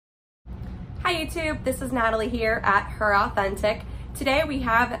Hi YouTube, this is Natalie here at Her Authentic. Today we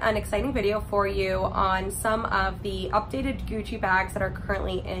have an exciting video for you on some of the updated Gucci bags that are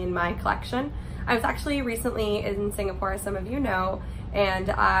currently in my collection. I was actually recently in Singapore, as some of you know, and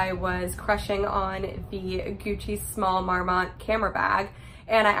I was crushing on the Gucci small Marmont camera bag,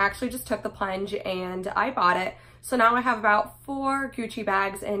 and I actually just took the plunge and I bought it. So now I have about 4 Gucci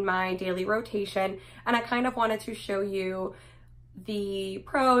bags in my daily rotation, and I kind of wanted to show you the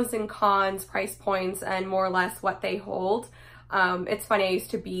pros and cons, price points, and more or less what they hold. It's funny, I used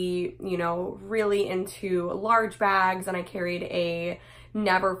to be, really into large bags, and I carried a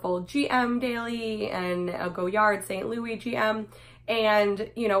Neverfull GM daily and a Goyard St. Louis GM. And,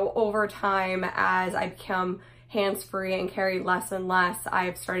 over time, as I become hands-free and carry less and less,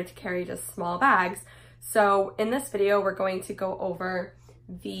 I've started to carry just small bags. So in this video, we're going to go over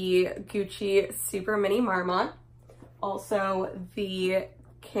the Gucci Super Mini Marmont, also the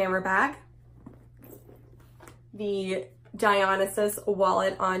camera bag, the Dionysus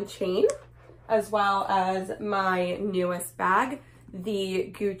wallet on chain, as well as my newest bag,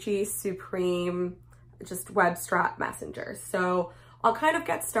 the Gucci Supreme just web strap messenger. So I'll kind of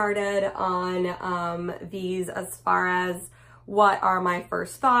get started on these as far as what are my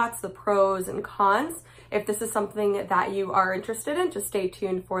first thoughts, the pros and cons. If this is something that you are interested in, just stay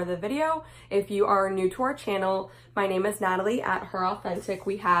tuned for the video. If you are new to our channel, my name is Natalie at Her Authentic.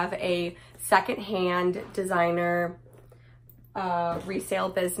 We have a secondhand designer resale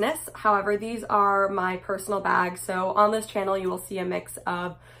business. However, these are my personal bags. So on this channel, you will see a mix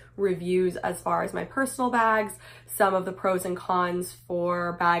of reviews as far as my personal bags, some of the pros and cons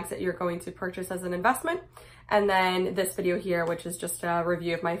for bags that you're going to purchase as an investment, and then this video here, which is just a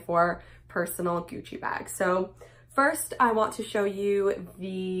review of my 4 personal Gucci bags. So first, I want to show you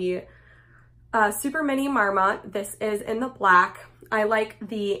the Super Mini Marmont. This is in the black. I like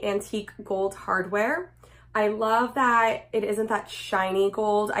the antique gold hardware. I love that it isn't that shiny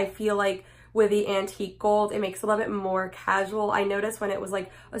gold. I feel like with the antique gold, it makes it a little bit more casual. I noticed when it was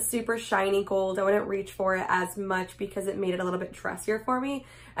like a super shiny gold, I wouldn't reach for it as much because it made it a little bit dressier for me.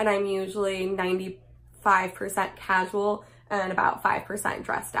 And I'm usually 95% casual and about 5%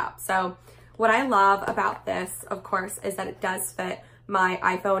 dressed up. So what I love about this, of course, is that it does fit my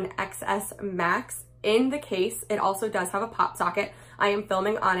iPhone XS Max in the case. It also does have a pop socket. I am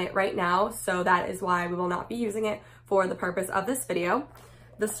filming on it right now, so that is why we will not be using it for the purpose of this video.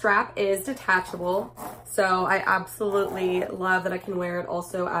 The strap is detachable, so I absolutely love that I can wear it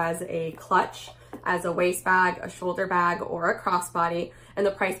also as a clutch, as a waist bag, a shoulder bag, or a crossbody. And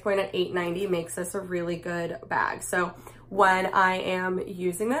the price point at $8.90 makes this a really good bag. So when I am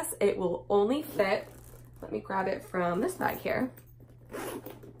using this, it will only fit, let me grab it from this bag here.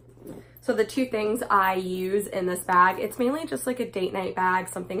 So the 2 things I use in this bag, it's mainly just like a date night bag,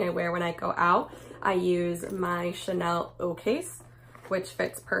 something I wear when I go out. I use my Chanel O case, which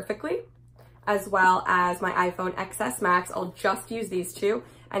fits perfectly, as well as my iPhone XS Max. I'll just use these 2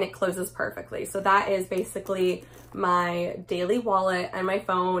 and it closes perfectly. So that is basically my daily wallet and my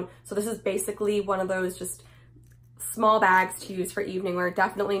phone. So this is basically one of those just small bags to use for evening wear.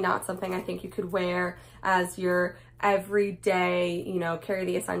 Definitely not something I think you could wear as your everyday, carry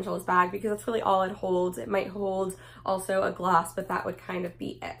the essentials bag, because that's really all it holds. It might hold also a gloss, but that would kind of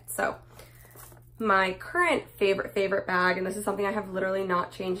be it. So my current favorite bag, and this is something I have literally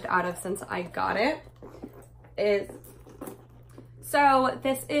not changed out of since I got it, is, so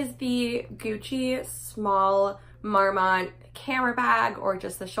this is the Gucci small Marmont camera bag, or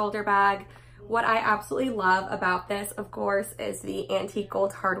just the shoulder bag. What I absolutely love about this, of course, is the antique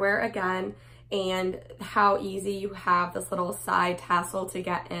gold hardware again, and how easy you have this little side tassel to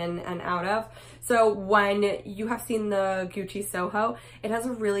get in and out of. So when you have seen the Gucci Soho, it has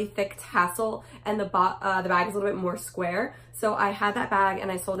a really thick tassel, and the bag is a little bit more square. So I had that bag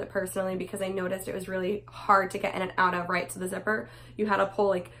and I sold it personally because I noticed it was really hard to get in and out of, right? So the zipper, you had to pull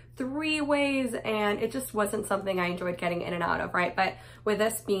like 3 ways, and it just wasn't something I enjoyed getting in and out of, right? But with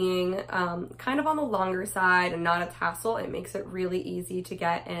this being kind of on the longer side and not a tassel, it makes it really easy to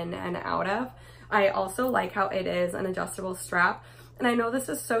get in and out of. I also like how it is an adjustable strap. And I know this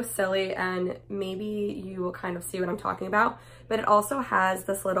is so silly, and maybe you will kind of see what I'm talking about, but it also has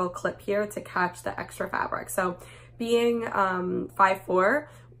this little clip here to catch the extra fabric. So being 5'4",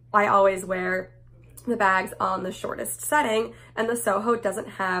 I always wear the bags on the shortest setting, and the Soho doesn't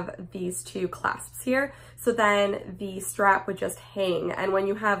have these 2 clasps here. So then the strap would just hang. And when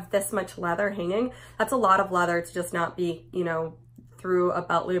you have this much leather hanging, that's a lot of leather to just not be, through a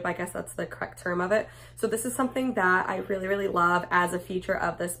belt loop. I guess that's the correct term of it. So this is something that I really, really love as a feature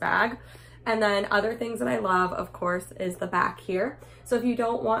of this bag. And then other things that I love, of course, is the back here. So if you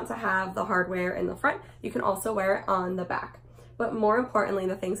don't want to have the hardware in the front, you can also wear it on the back. But more importantly,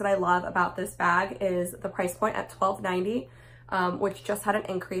 the things that I love about this bag is the price point at $12.90, which just had an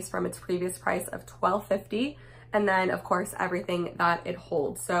increase from its previous price of $12.50. And then of course, everything that it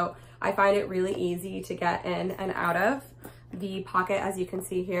holds. So I find it really easy to get in and out of. The pocket, as you can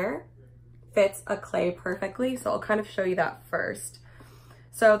see here, fits a clay perfectly. So I'll kind of show you that first.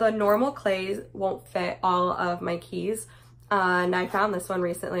 So the normal clays won't fit all of my keys. And I found this one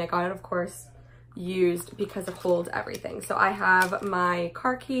recently. I got it, of course, used because it holds everything. So I have my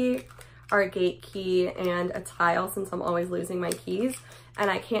car key, our gate key, and a tile since I'm always losing my keys.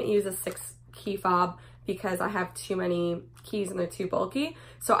 And I can't use a 6 key fob because I have too many keys and they're too bulky.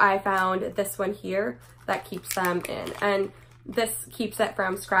 So I found this one here that keeps them in. And this keeps it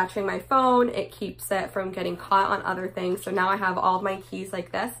from scratching my phone. It keeps it from getting caught on other things. So now I have all of my keys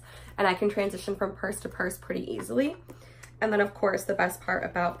like this and I can transition from purse to purse pretty easily. And then of course, the best part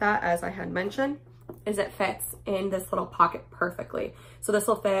about that, as I had mentioned, is it fits in this little pocket perfectly. So this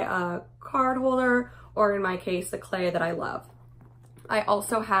will fit a card holder, or in my case, the clay that I love. I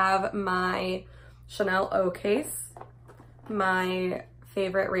also have my Chanel O case, my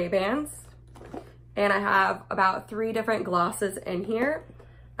favorite Ray-Bans, and I have about 3 different glosses in here,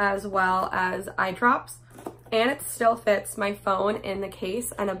 as well as eye drops, and it still fits my phone in the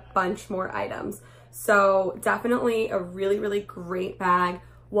case and a bunch more items. So definitely a really, really great bag.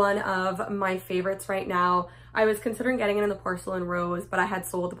 One of my favorites right now. I was considering getting it in the porcelain rose, but I had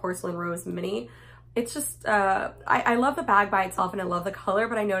sold the porcelain rose mini. It's just, I love the bag by itself and I love the color,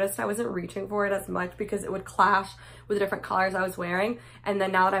 but I noticed I wasn't reaching for it as much because it would clash with the different colors I was wearing. And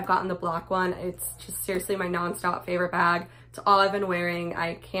then now that I've gotten the black one, it's just seriously my nonstop favorite bag. It's all I've been wearing.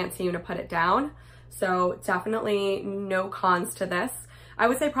 I can't seem to put it down. So definitely no cons to this. I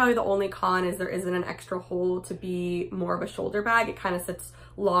would say probably the only con is there isn't an extra hole to be more of a shoulder bag. It kind of sits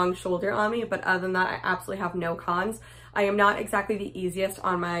long shoulder on me, but other than that, I absolutely have no cons. I am not exactly the easiest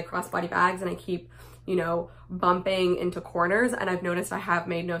on my crossbody bags and I keep, you know, bumping into corners, and I've noticed I have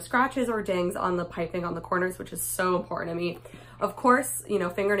made no scratches or dings on the piping on the corners, which is so important to me. Of course, you know,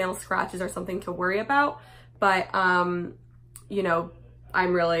 fingernail scratches are something to worry about, but, you know,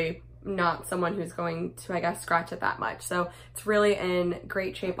 I'm really not someone who's going to, I guess, scratch it that much. So it's really in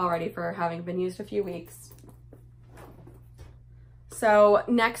great shape already for having been used a few weeks. So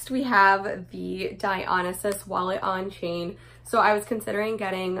next we have the Dionysus wallet on chain. So I was considering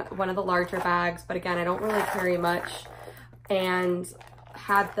getting one of the larger bags, but again, I don't really carry much, and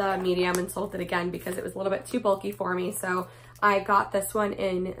had the medium and sold it again because it was a little bit too bulky for me. So I got this one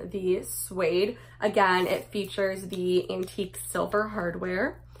in the suede. Again, it features the antique silver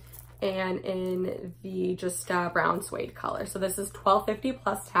hardware and in the just brown suede color. So this is $12.50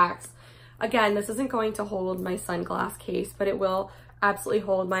 plus tax. Again, this isn't going to hold my sunglass case, but it will absolutely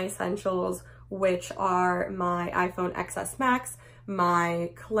hold my essentials, which are my iPhone XS Max,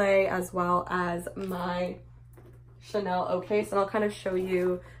 my clay, as well as my Chanel O case. And I'll kind of show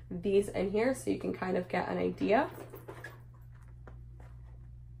you these in here so you can kind of get an idea.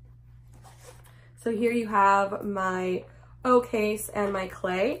 So here you have my O case and my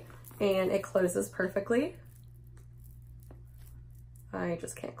clay, and it closes perfectly. I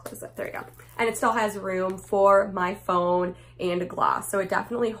just can't close it. There you go. And it still has room for my phone and a gloss. So it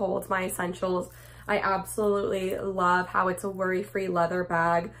definitely holds my essentials. I absolutely love how it's a worry-free leather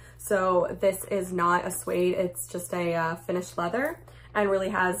bag. So this is not a suede, it's just a finished leather, and really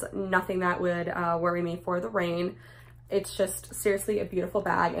has nothing that would worry me for the rain. It's just seriously a beautiful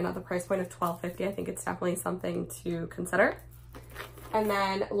bag, and at the price point of $12.50, I think it's definitely something to consider. And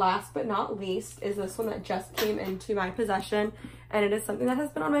then last but not least is this one that just came into my possession, and it is something that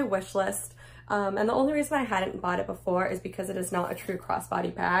has been on my wish list. And the only reason I hadn't bought it before is because it is not a true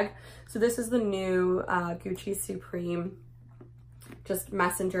crossbody bag. So this is the new Gucci Supreme just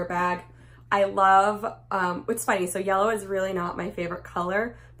messenger bag. I love, it's funny, so yellow is really not my favorite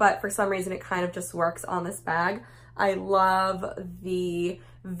color, but for some reason it kind of just works on this bag. I love the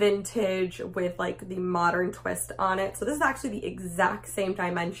vintage with like the modern twist on it. So this is actually the exact same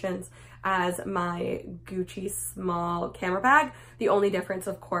dimensions as my Gucci small camera bag. The only difference,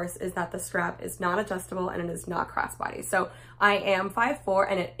 of course, is that the strap is not adjustable and it is not crossbody. So I am 5'4"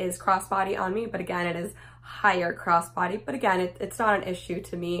 and it is crossbody on me, but again, it is higher crossbody. But again, it's not an issue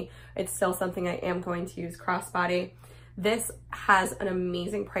to me. It's still something I am going to use crossbody. This has an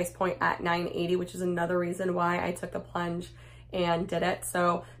amazing price point at $9.80, which is another reason why I took the plunge and did it.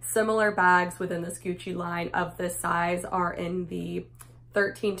 So similar bags within this Gucci line of this size are in the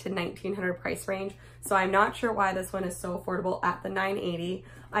 $1,300 to $1,900 price range. So I'm not sure why this one is so affordable at the $980.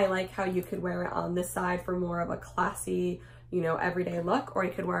 I like how you could wear it on this side for more of a classy, you know, everyday look, or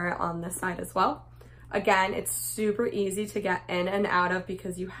you could wear it on this side as well. Again, it's super easy to get in and out of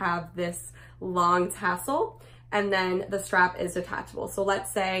because you have this long tassel, and then the strap is detachable. So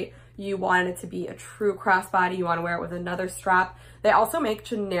let's say you wanted it to be a true crossbody, you want to wear it with another strap. They also make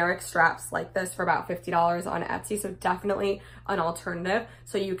generic straps like this for about $50 on Etsy, so definitely an alternative.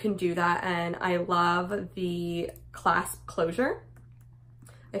 So you can do that, and I love the clasp closure.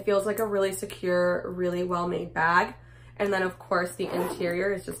 It feels like a really secure, really well-made bag. And then of course the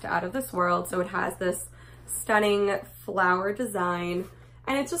interior is just out of this world. So it has this stunning flower design,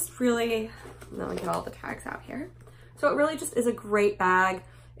 and it just really, let me get all the tags out here. So it really just is a great bag.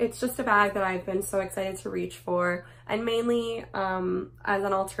 It's just a bag that I've been so excited to reach for, and mainly as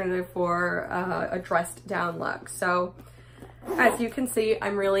an alternative for a dressed down look. So as you can see,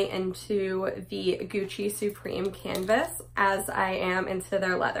 I'm really into the Gucci Supreme canvas as I am into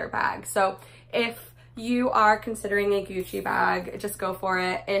their leather bag. So if you are considering a Gucci bag, just go for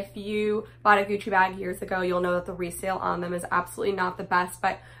it. If you bought a Gucci bag years ago, you'll know that the resale on them is absolutely not the best,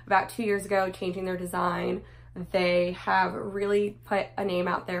 but about 2 years ago, changing their design, they have really put a name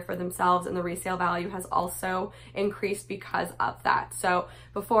out there for themselves, and the resale value has also increased because of that. So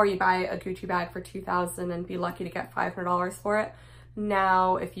before, you buy a Gucci bag for $2,000 and be lucky to get $500 for it.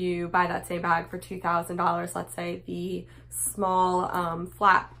 Now, if you buy that same bag for $2,000, let's say the small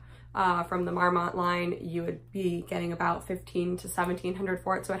flap from the Marmont line, you would be getting about $1,500 to $1,700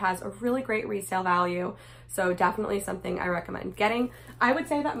 for it. So it has a really great resale value. So definitely something I recommend getting. I would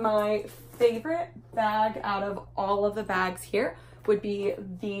say that my favorite bag out of all of the bags here would be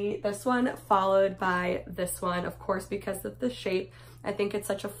this one, followed by this one, of course, because of the shape. I think it's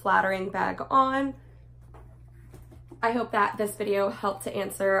such a flattering bag on. I hope that this video helped to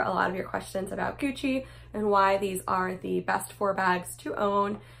answer a lot of your questions about Gucci and why these are the best 4 bags to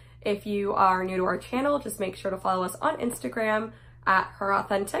own. If you are new to our channel, just make sure to follow us on Instagram at Her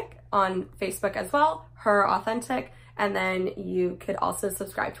Authentic, on Facebook as well, Her Authentic, and then you could also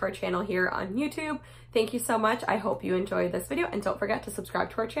subscribe to our channel here on YouTube. Thank you so much. I hope you enjoyed this video, and don't forget to subscribe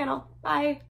to our channel. Bye.